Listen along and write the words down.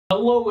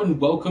Hello and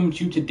welcome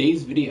to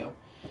today's video.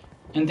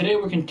 And today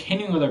we're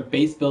continuing with our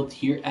base build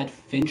here at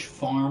Finch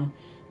Farm,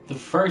 the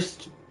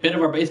first bit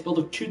of our base build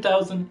of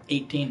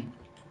 2018.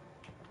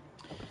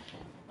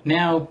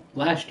 Now,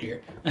 last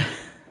year,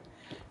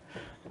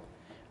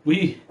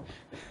 we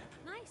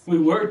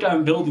worked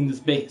on building this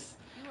base.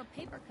 Fewer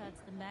paper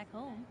cuts than back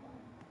home.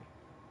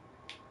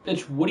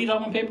 Bitch, what are you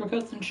talking about, paper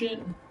cuts and shit?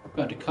 I'm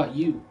about to cut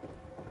you.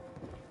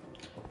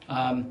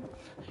 A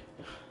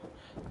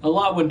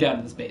lot went down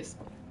in this base.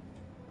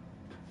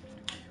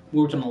 We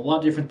worked on a lot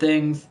of different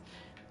things,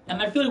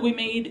 and I feel like we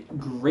made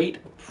great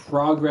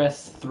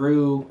progress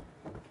through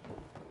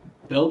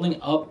building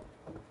up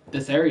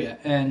this area.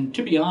 And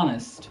to be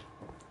honest,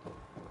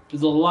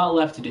 there's a lot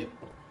left to do.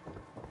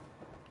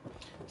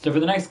 So for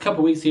the next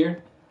couple weeks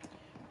here,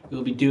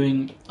 we'll be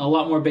doing a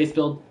lot more base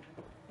build,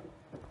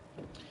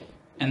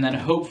 and then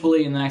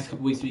hopefully in the next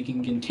couple weeks we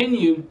can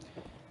continue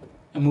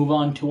and move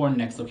on to our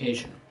next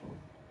location.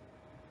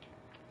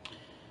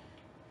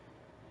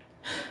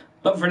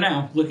 But for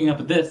now, looking up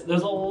at this,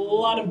 there's a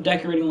lot of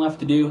decorating left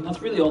to do.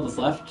 That's really all that's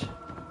left.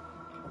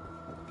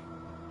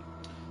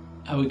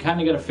 We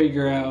kind of got to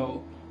figure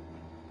out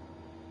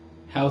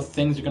how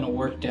things are going to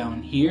work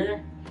down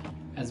here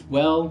as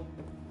well.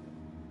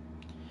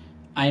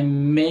 I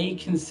may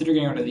consider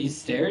getting rid of these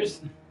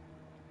stairs.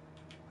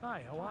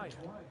 Hi, how are you?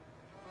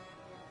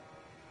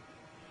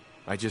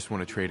 I just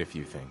want to trade a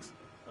few things.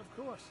 Of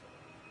course.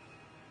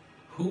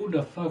 Who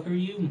the fuck are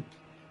you?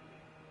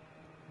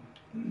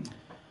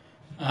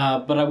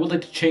 But I would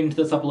like to change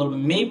this up a little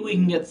bit. Maybe we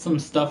can get some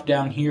stuff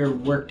down here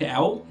worked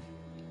out.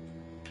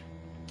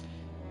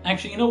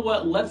 Actually, you know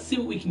what? Let's see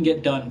what we can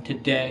get done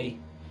today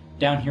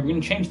down here. We're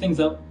going to change things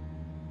up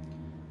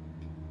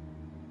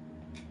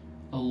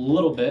a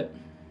little bit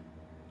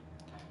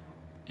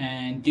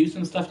and do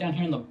some stuff down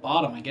here in the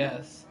bottom, I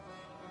guess.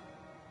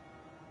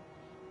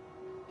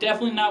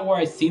 Definitely not where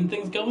I've seen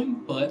things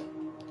going, but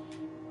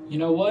you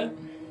know what?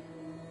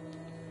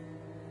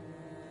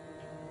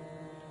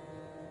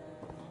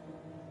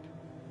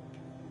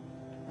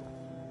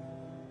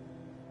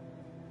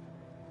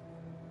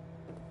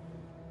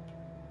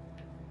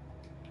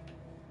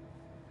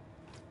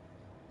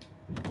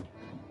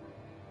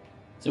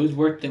 It's always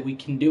work that we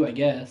can do, I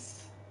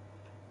guess.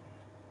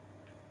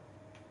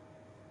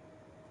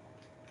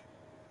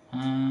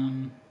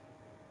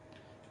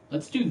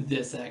 Let's do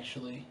this,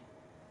 actually.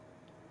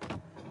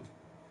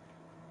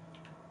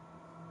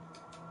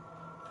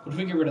 What if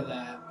we get rid of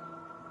that?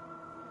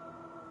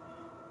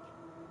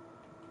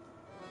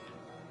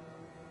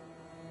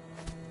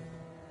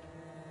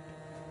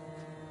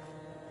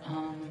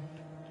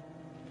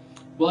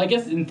 Well, I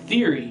guess in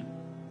theory,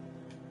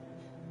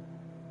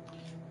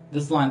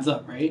 this lines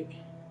up, right?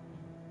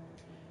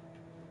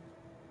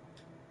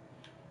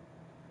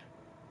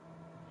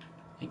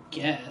 I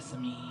guess, I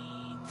mean...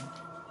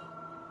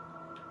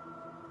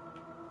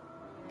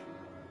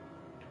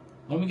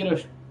 Why don't we get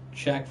a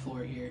shack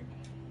floor here?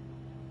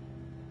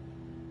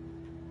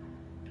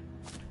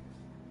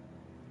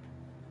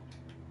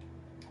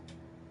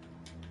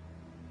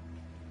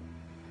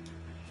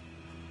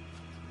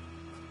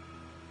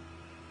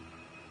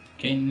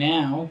 Okay,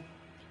 now...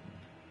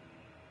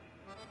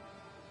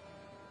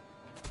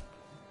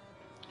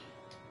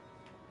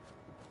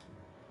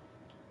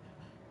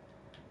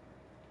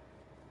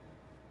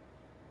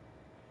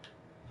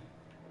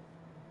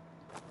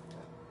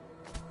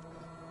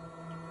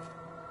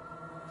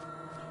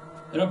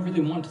 I don't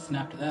really want to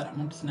snap to that. I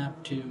want to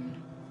snap to...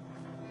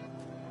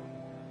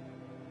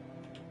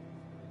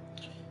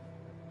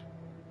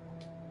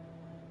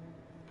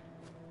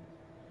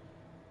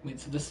 Wait,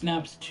 so this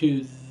snaps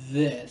to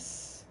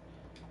this.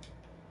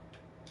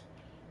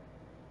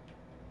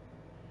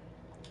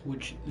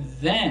 Which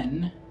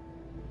then...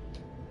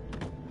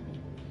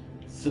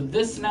 So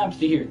this snaps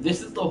to here.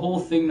 This is the whole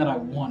thing that I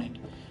wanted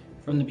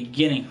from the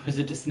beginning, was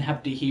it to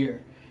snap to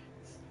here.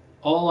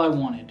 All I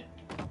wanted.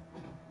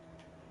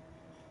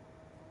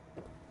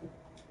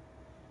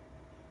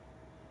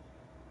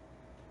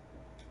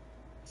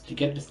 To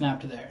get it to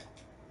snap to there.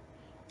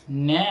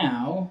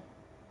 Now,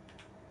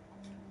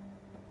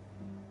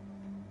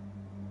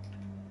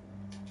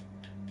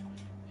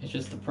 it's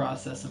just the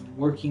process of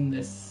working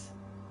this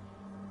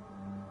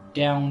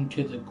down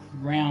to the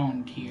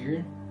ground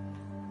here.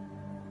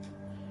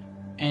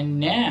 And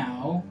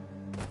now,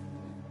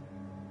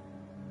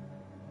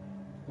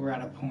 we're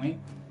at a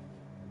point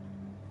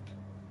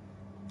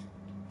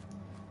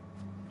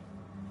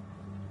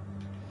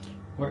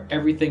where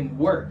everything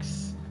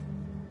works.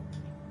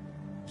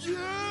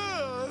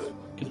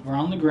 Because we're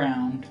on the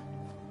ground.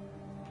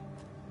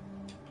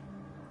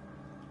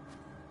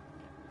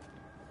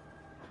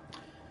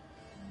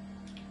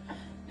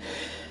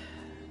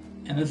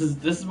 And this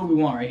is what we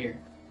want right here.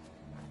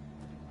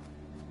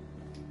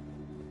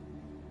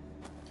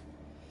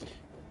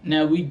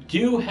 Now we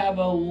do have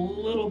a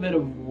little bit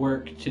of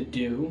work to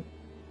do.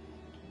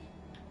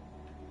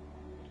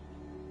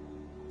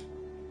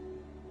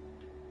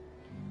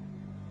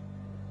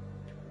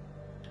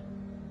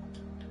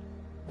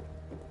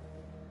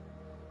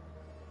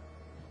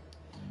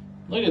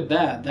 Look at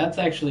that. That's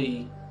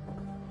actually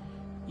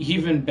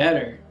even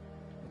better.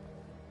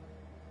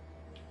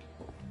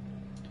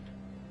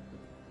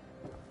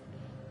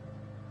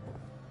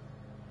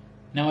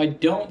 Now I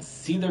don't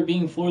see there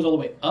being floors all the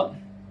way up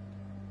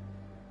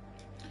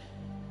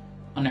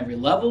on every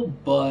level,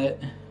 but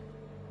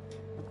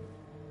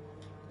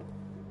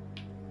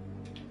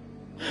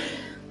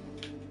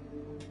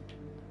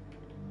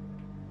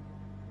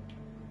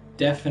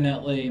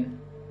definitely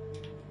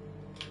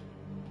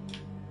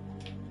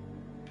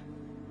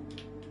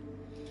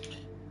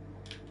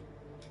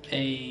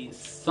a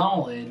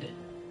solid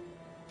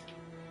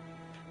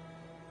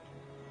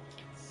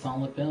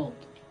build.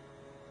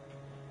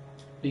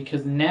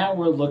 Because now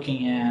we're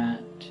looking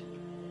at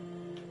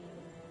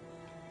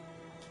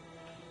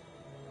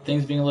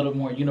things being a little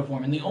more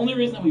uniform. And the only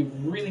reason that we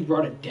really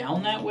brought it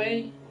down that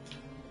way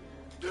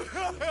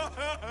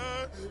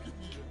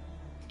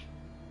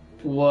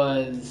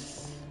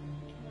was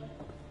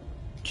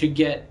to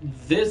get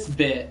this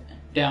bit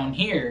down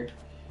here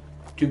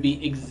to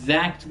be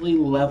exactly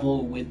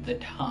level with the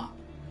top.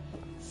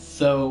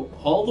 So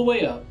all the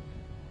way up,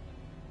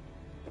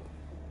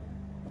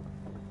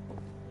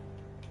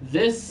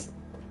 this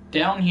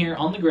down here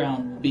on the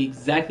ground will be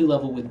exactly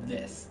level with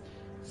this.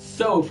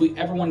 So if we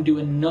ever want to do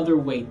another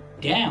way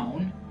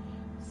down,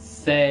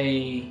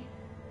 say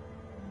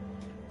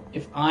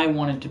if I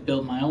wanted to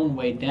build my own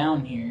way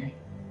down here,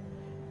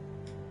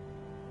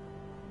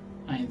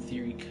 I in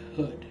theory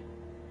could.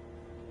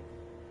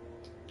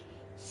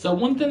 So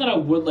one thing that I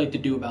would like to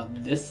do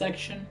about this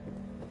section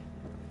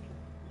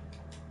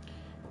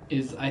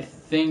is I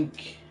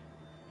think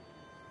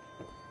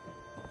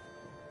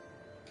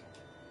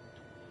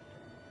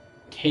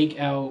take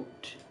out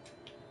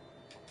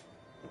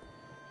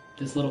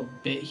this little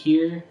bit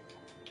here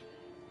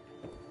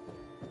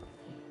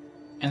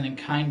and then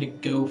kind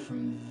of go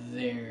from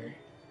there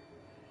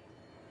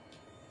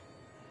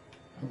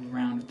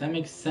around. If that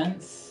makes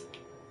sense.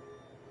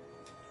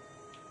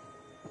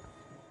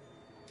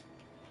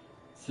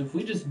 So if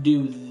we just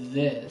do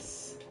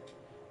this,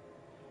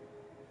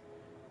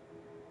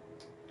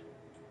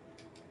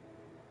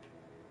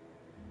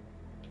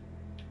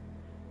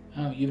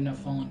 oh, you have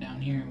fallen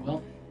down here.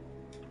 Well,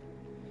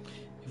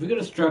 if we go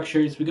to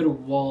structures, we go to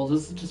walls,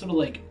 this is just sort of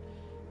like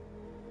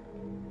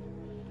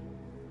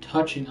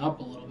touching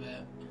up a little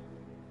bit.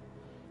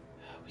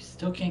 We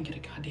still can't get a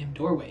goddamn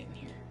doorway in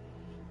here.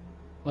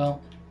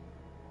 Well,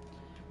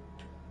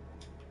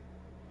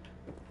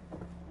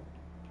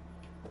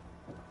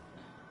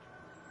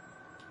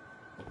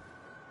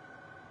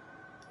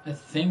 I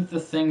think the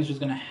thing's just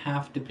gonna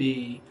have to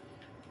be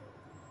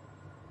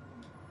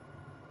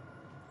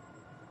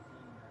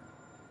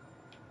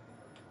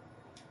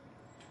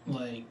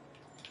like,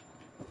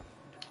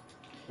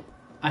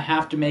 I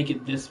have to make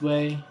it this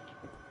way.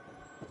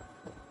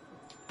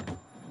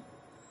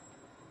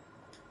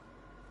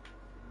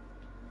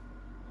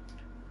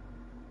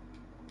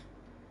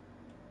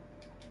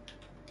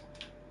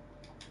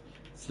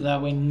 So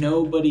that way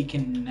nobody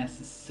can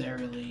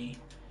necessarily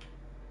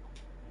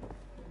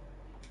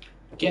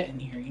get in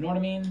here, you know what I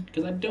mean?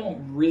 Because I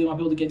don't really want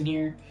people to get in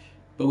here,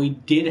 but we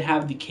did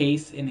have the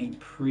case in a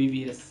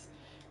previous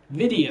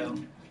video.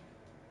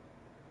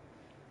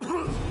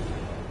 You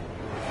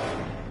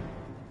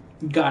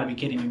gotta be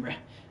kidding me, bro.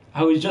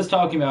 I was just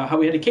talking about how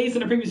we had a case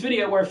in a previous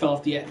video where it fell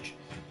off the edge.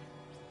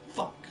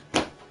 Fuck.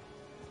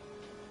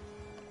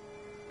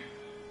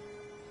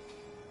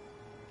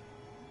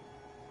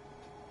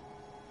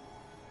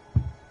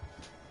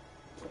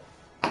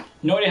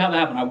 No idea how that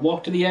happened. I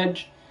walked to the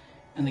edge,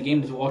 and the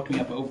game just walked me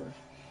up over.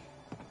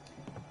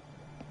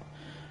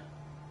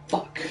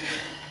 Fuck.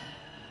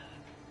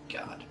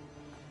 God.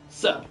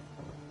 So,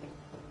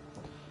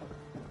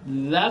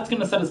 that's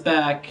gonna set us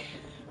back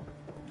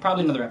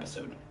probably another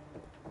episode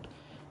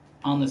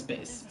on this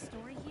base. There's a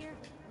story here.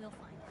 We'll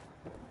find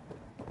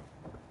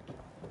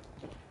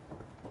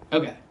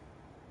out. Okay.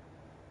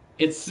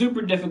 It's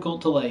super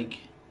difficult to, like,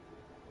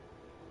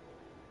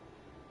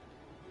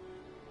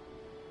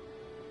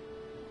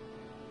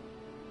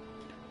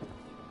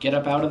 get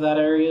up out of that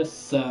area,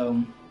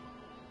 so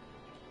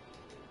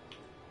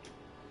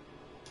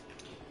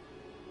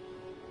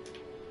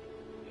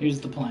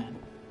here's the plan.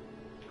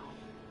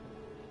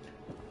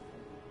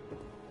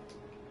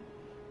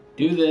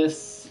 Do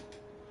this,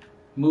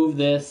 move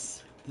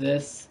this,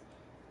 this,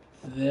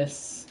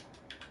 this.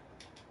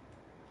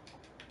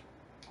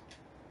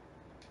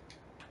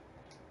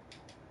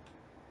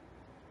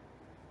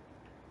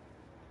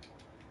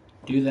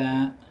 Do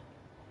that.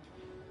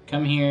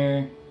 Come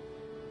here.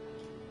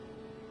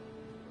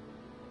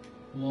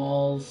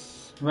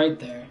 Walls right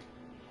there.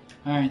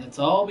 Alright, that's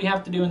all we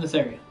have to do in this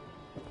area.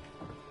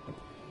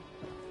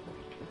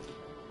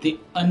 The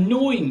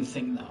annoying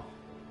thing, though,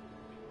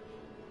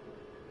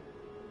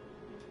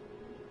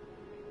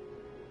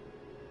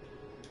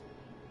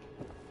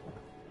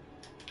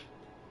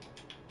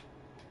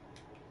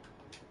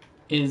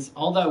 is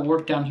all that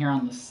work down here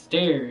on the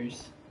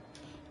stairs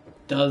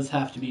does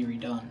have to be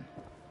redone.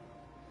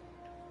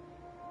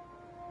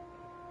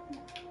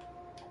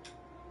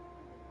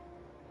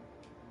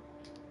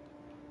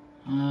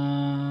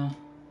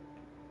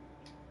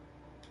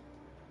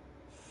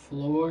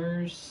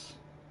 Floors.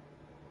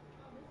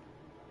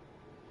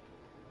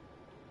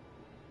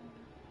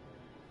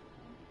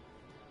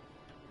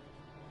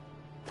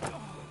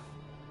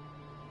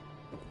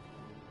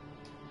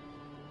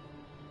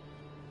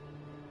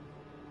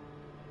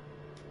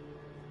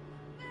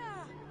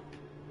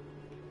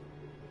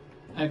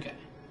 Okay.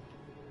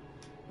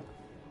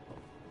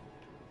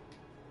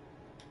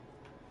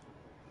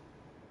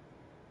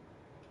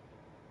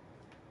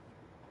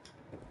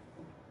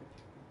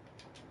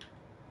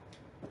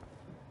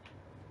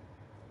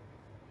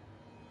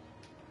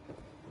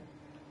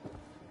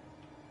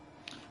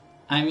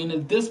 I mean,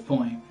 at this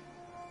point,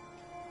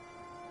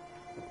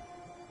 I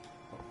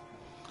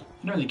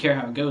don't really care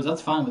how it goes.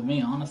 That's fine with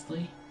me,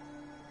 honestly.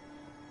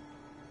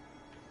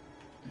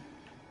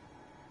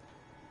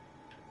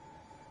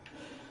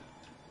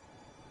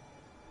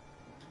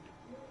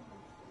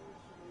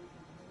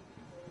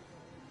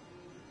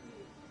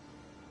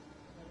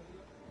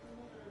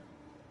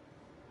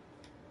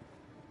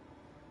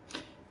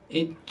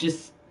 It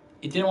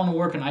didn't want to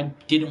work, and I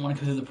didn't want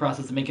to go through the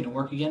process of making it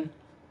work again.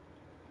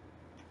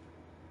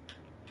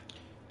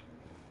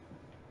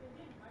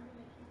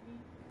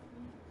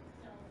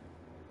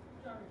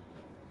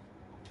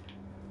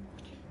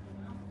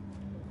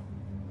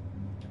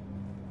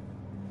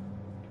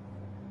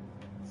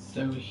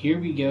 So here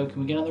we go.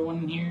 Can we get another one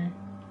in here?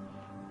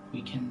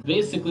 We can.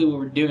 Basically what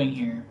we're doing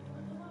here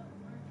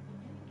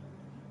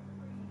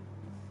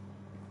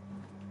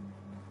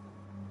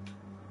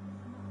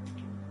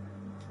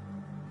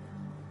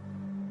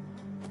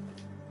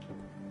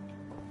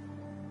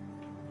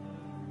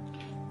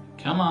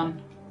come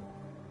on.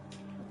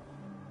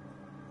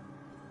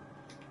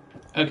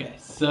 Okay,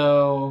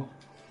 so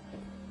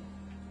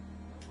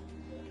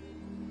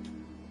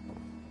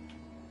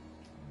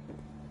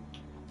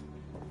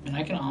and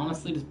I can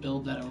honestly just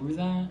build that over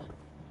that.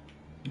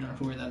 You don't have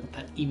to worry that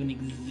that even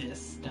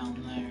exists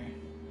down there.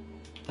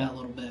 That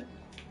little bit.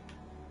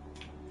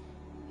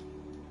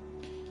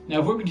 Now,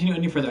 if we continue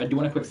any further, I do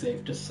want a quick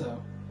save, just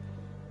so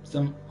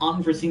some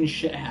unforeseen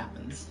shit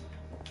happens.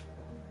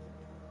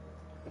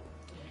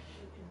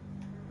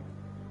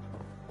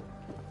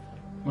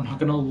 We're not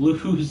gonna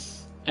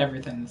lose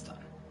everything this time.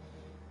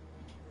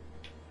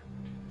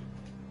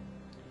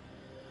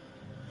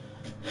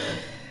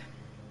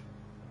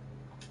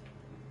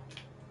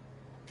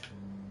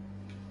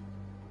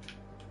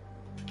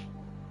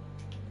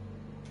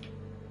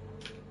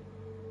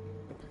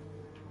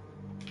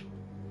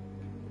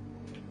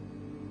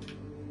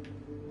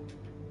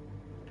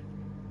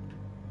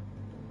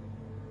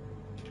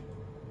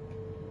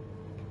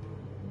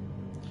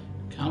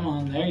 Come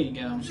on, there you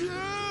go.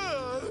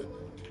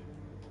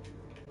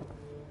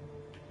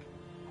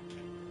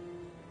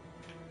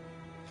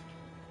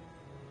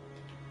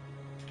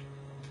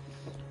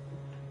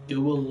 Go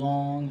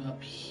along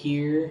up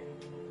here.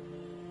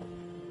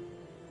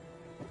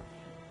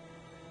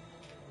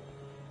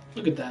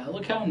 Look at that.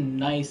 Look how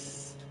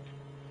nice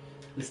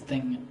this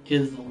thing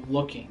is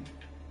looking.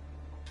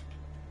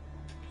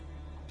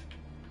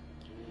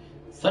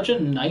 Such a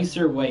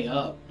nicer way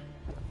up.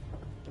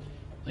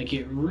 Like,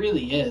 it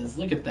really is.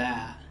 Look at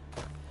that.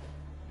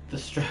 The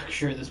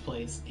structure of this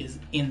place is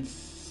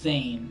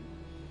insane.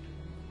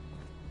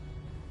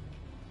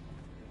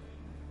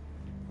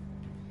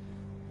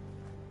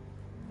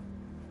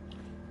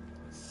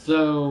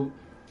 So,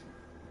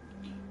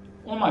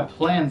 one of my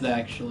plans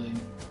actually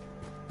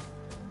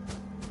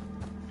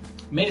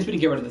may just be to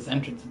get rid of this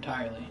entrance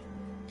entirely.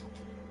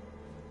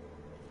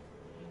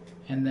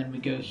 And then we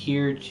go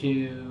here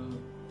to...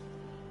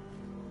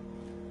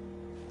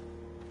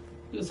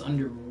 It's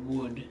under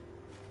wood.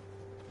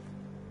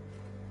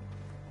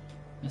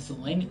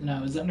 Miscellaneous?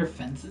 No, is it under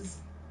fences?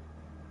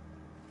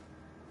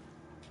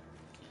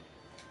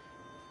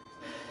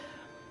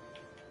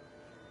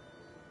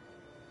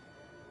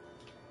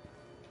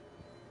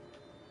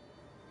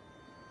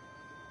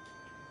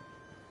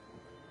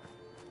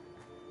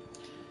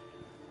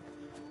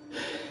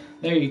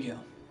 There you go.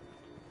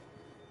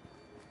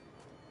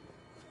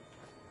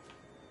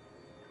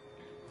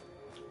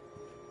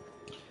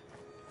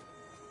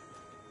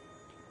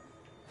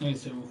 Okay,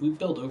 so if we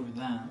build over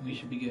that, we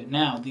should be good.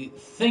 Now, the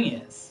thing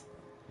is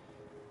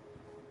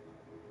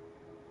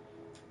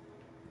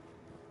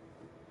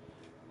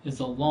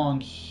along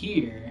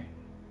here,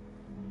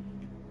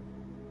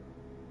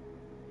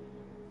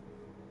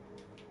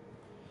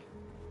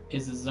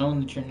 is a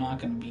zone that you're not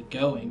going to be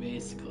going,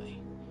 basically.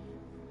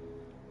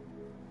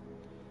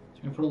 So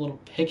we're going to put a little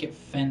picket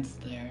fence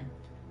there.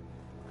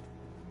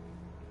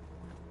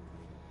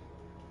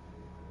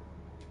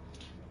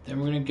 Then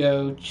we're going to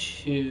go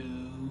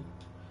to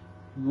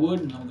wood,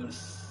 and then we'll go to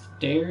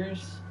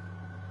stairs.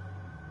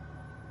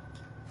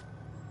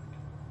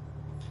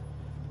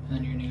 And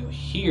then you're going to go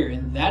here,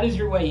 and that is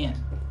your way in.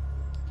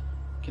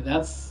 Okay,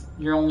 that's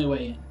your only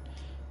way in.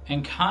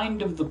 And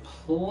kind of the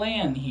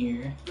plan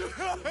here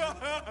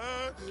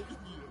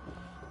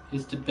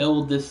is to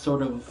build this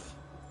sort of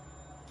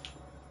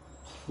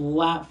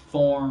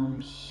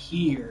platform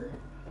here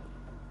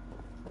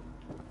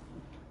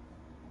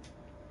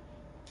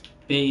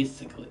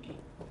basically.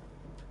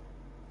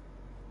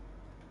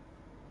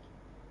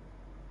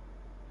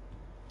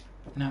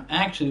 Now,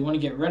 actually, we want to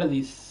get rid of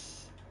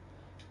these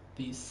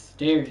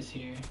stairs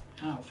here.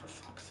 Oh, for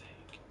fuck's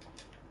sake.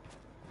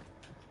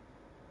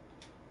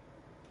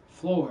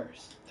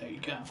 Floors. There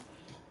you go.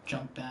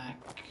 Jump back.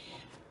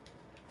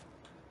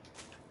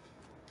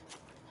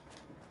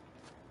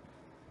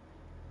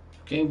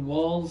 Okay,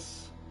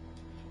 walls.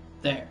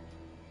 There.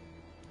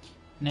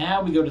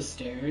 Now we go to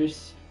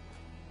stairs.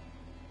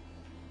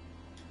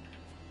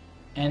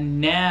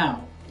 And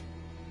now.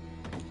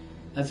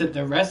 That's it.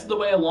 The rest of the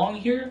way along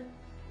here,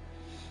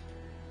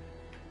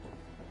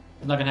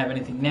 I'm not going to have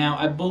anything. Now,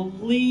 I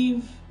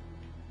believe,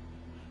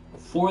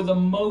 for the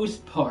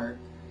most part,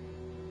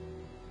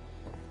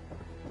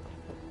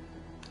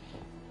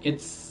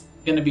 it's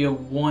going to be a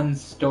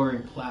one-story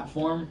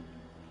platform.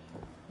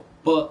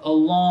 But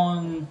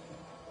along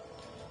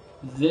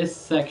this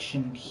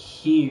section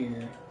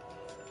here,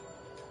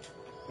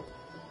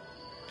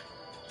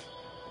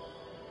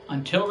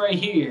 until right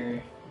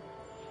here,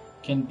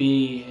 can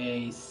be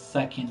a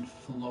second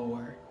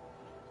floor.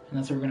 And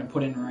that's what we're going to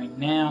put in right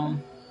now.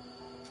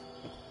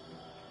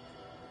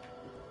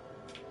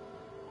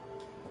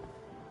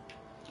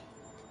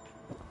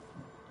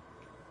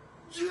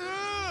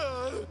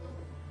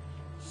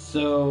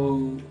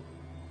 So,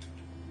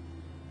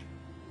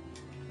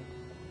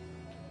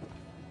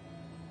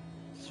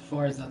 as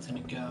far as that's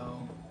going to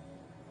go,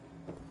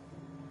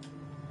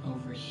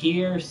 over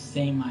here,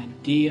 same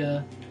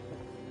idea,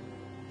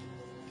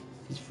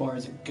 as far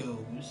as it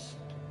goes.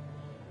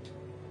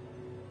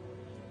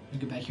 We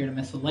go back here to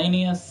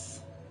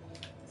miscellaneous,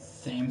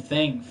 same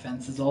thing,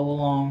 fences all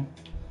along.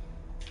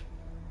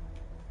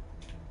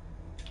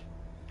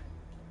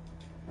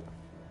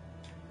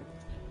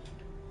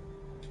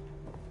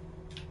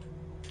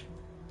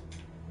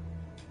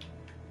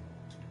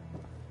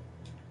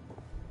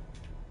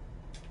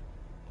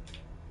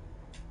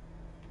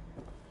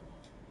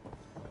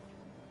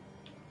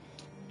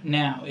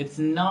 Now, it's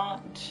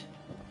not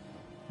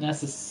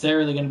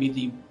necessarily going to be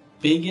the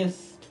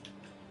biggest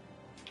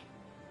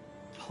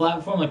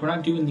platform. Like, we're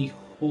not doing the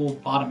whole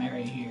bottom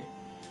area here.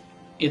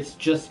 It's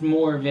just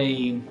more of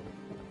a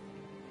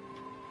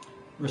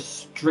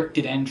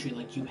restricted entry.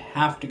 Like, you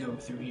have to go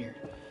through here.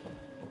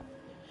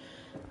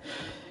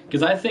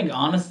 Because I think,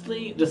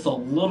 honestly, just a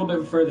little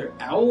bit further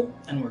out,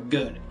 and we're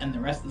good. And the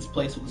rest of this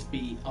place will just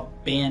be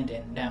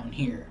abandoned down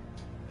here.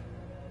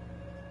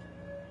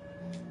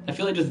 I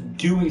feel like just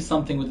doing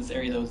something with this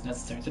area, though, is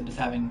necessary, instead of just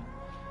having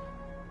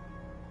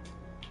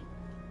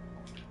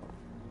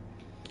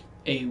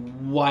a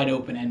wide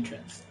open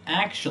entrance.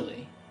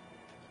 Actually,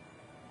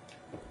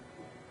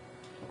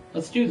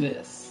 let's do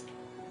this.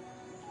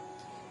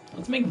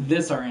 Let's make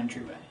this our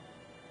entryway.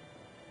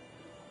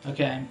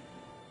 Okay.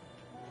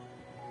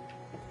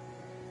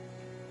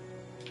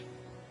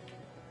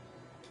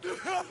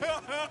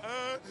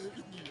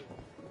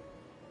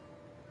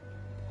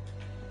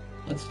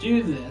 Let's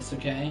do this,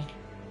 okay?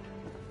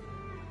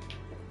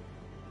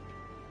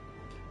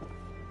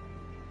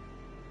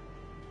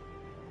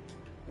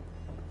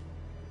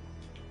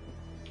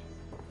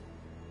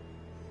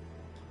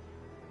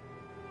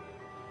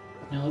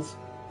 Now let's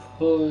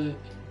put...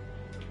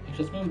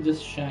 Actually, let's move this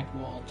shack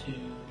wall to...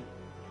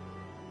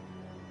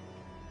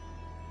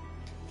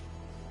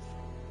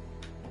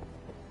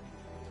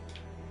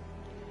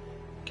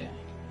 Okay.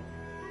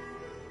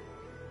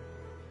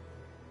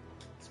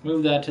 Let's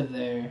move that to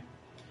there.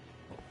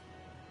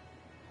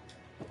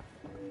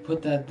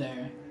 Put that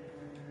there.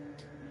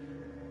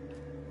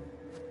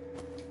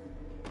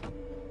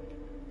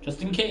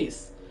 Just in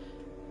case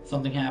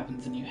something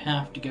happens and you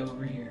have to go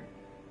over here.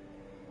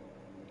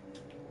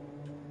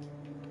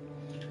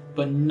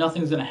 But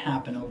nothing's gonna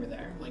happen over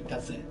there. Like,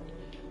 that's it.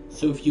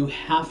 So if you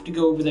have to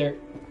go over there,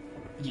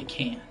 you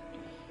can.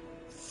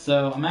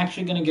 So I'm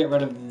actually gonna get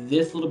rid of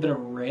this little bit of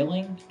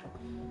railing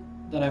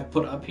that I've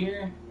put up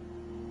here.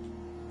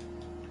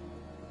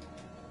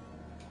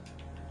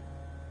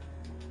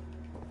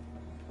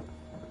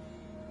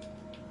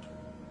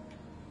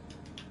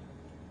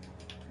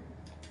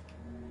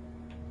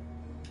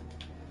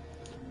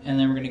 And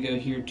then we're gonna go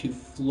here to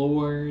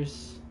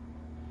floors,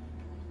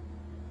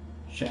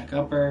 shack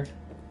upper.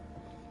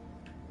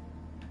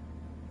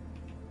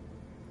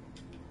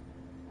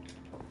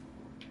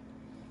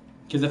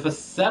 Because if a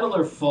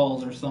settler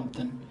falls or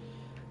something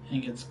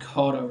and gets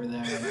caught over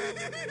there,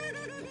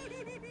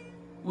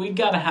 we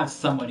gotta have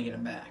somebody get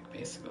him back,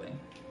 basically.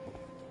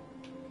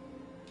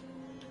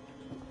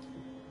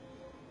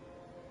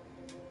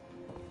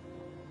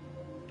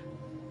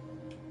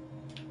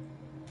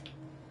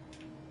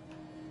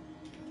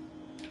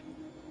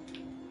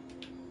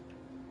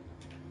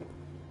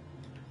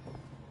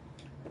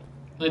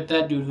 Like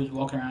that dude who's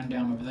walking around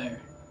down over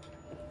there.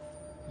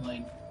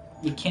 Like,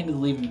 we can't just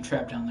leave him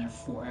trapped down there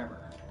forever.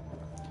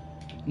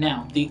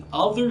 Now, the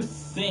other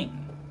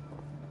thing.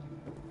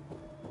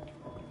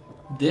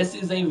 This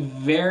is a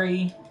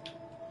very,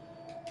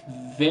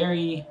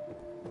 very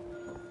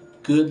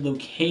good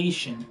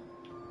location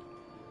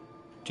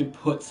to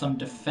put some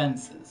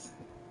defenses.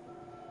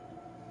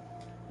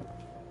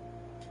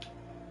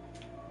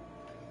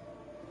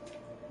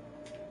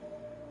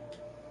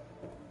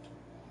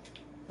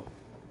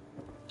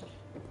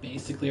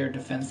 basically our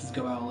defenses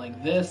go out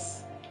like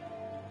this,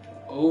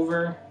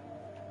 over,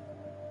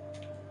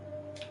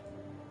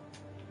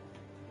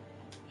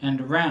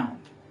 and around.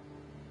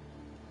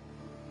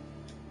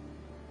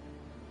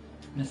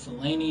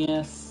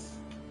 Miscellaneous,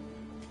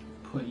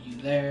 put you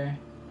there,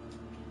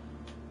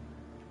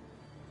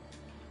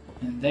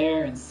 and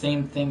there, and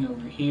same thing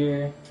over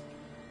here.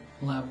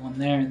 We'll have one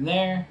there and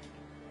there,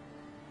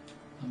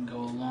 and go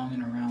along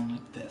and around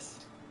like this.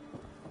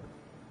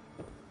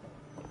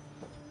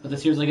 But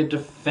this here's like a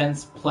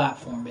defense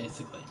platform,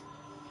 basically.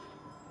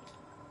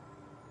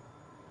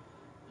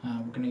 We're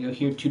going to go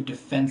here to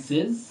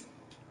defenses.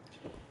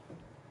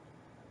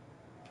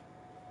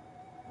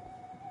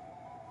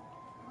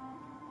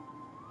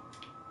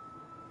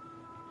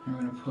 And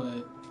we're going to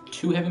put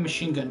 2 heavy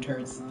machine gun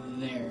turrets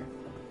there.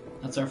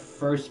 That's our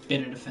first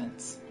bit of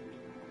defense.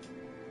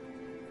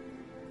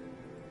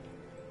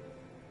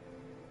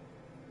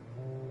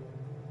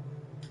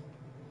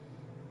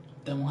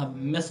 Then we'll have a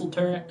missile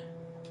turret.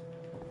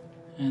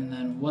 And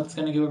then what's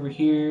going to go over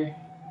here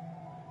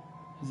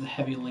is a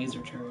heavy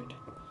laser turret.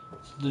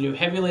 So to do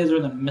heavy laser,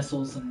 then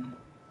missiles, and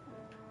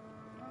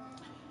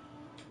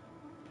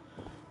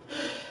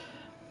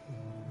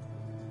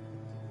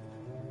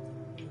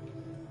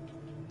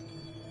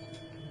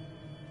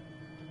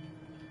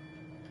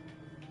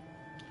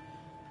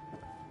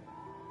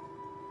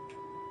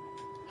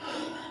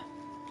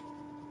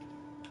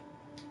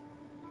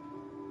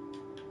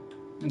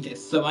okay,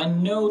 so I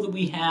know that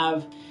we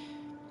have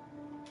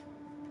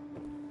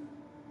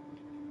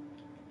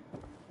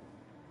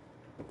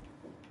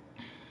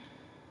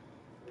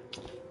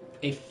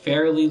a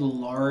fairly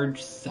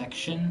large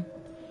section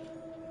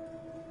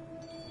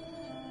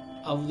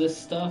of this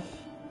stuff,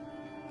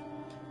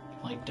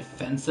 like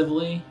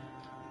defensively.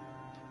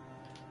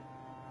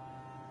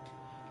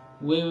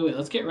 Wait,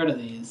 let's get rid of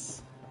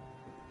these.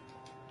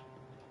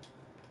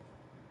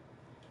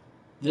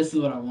 This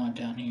is what I want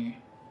down here.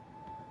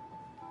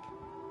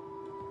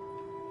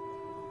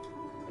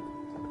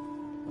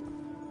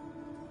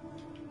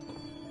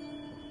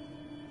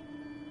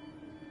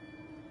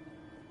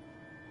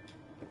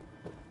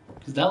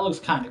 Because that looks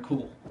kind of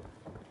cool.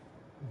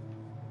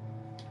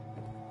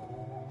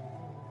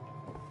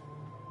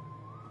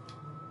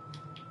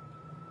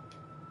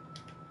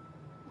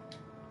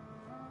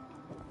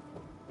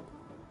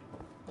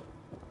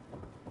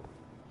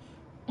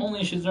 Only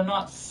issues, they're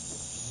not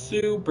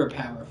super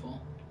powerful.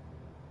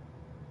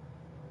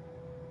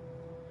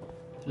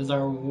 That is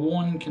our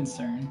one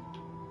concern.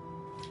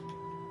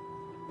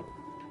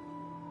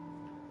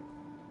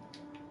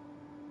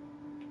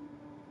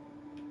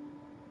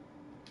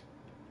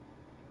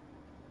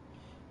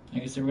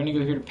 Like I said, we're going to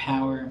go here to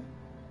power,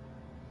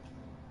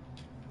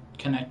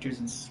 connectors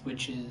and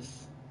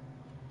switches.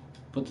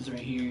 Put this right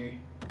here.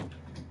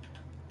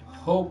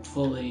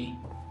 Hopefully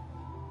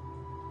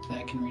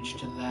that can reach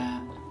to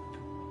that,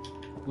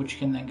 which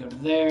can then go to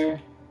there,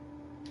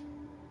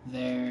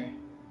 there,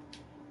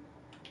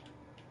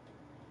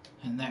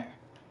 and there.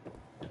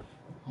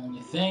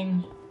 Only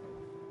thing,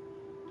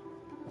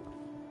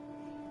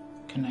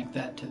 connect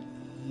that to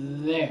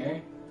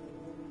there.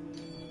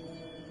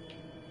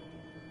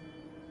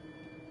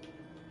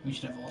 We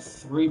should have all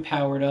 3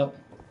 powered up.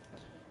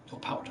 Go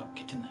powered up,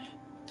 get in there.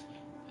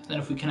 And then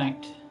if we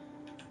connect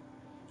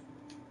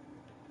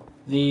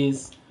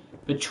these,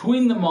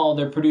 between them all,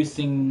 they're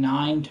producing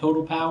 9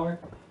 total power.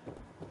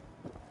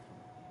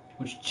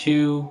 Which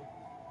 2,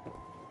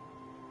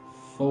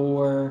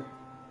 4,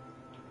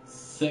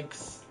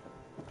 6.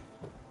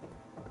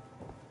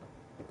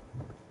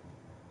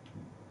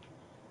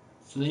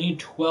 So they need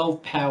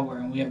 12 power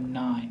and we have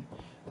 9.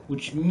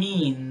 Which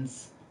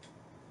means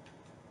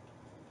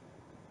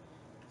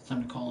it's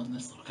time to call in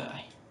this little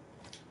guy.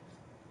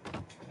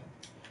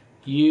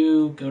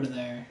 You go to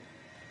there.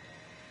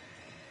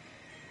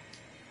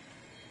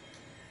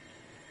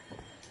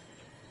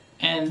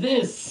 And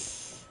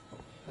this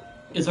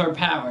is our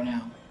power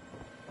now.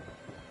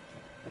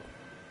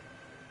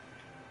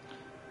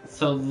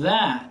 So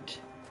that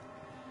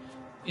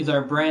is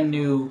our brand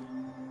new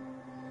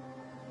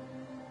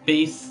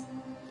base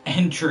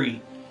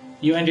entry.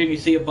 You enter and you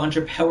see a bunch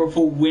of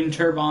powerful wind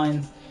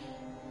turbines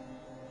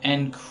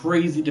and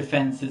crazy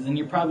defenses, and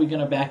you're probably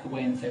gonna back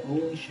away and say,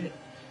 holy shit,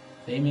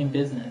 they mean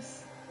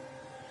business.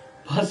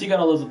 Plus you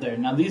got all those up there.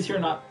 Now these here are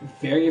not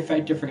very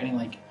effective for getting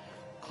like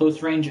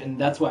close range, and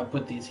that's why I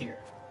put these here.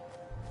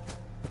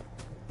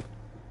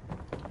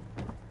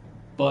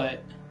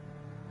 But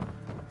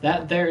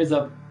that there is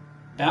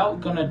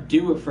about gonna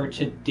do it for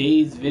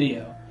today's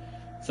video.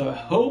 So I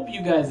hope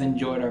you guys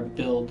enjoyed our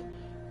build.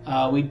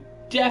 We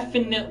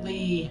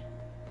definitely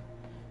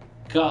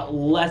got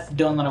less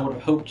done than I would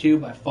have hoped to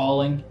by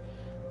falling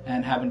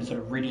and having to sort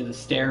of redo the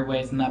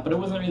stairways and that, but it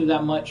wasn't really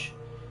that much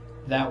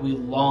that we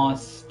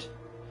lost.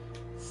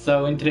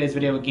 So in today's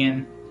video,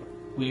 again,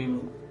 we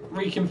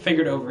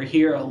reconfigured over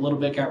here a little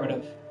bit, got rid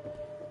of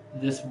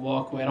this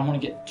walkway. I don't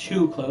want to get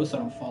too close so I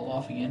don't fall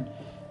off again.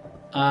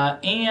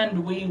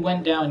 And we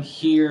went down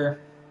here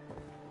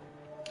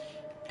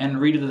and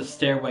redid the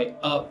stairway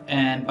up,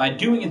 and by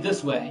doing it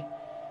this way,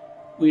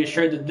 we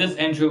assured that this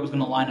entry was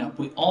going to line up.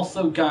 We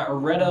also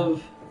got rid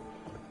of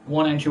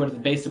one entryway to the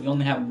base, so we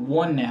only have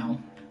one now.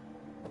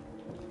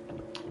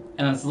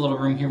 And there's a little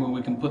room here where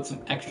we can put some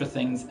extra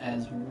things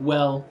as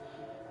well.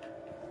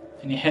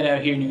 And you head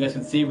out here and you guys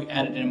can see we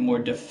added in more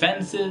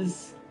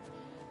defenses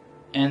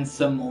and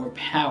some more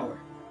power.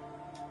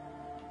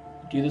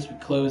 Do this, we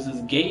close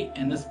this gate,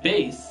 and this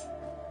base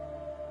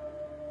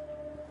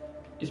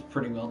is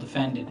pretty well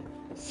defended.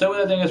 So with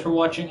that, thank you guys for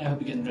watching. I hope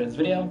you guys enjoyed this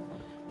video.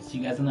 See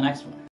you guys in the next one.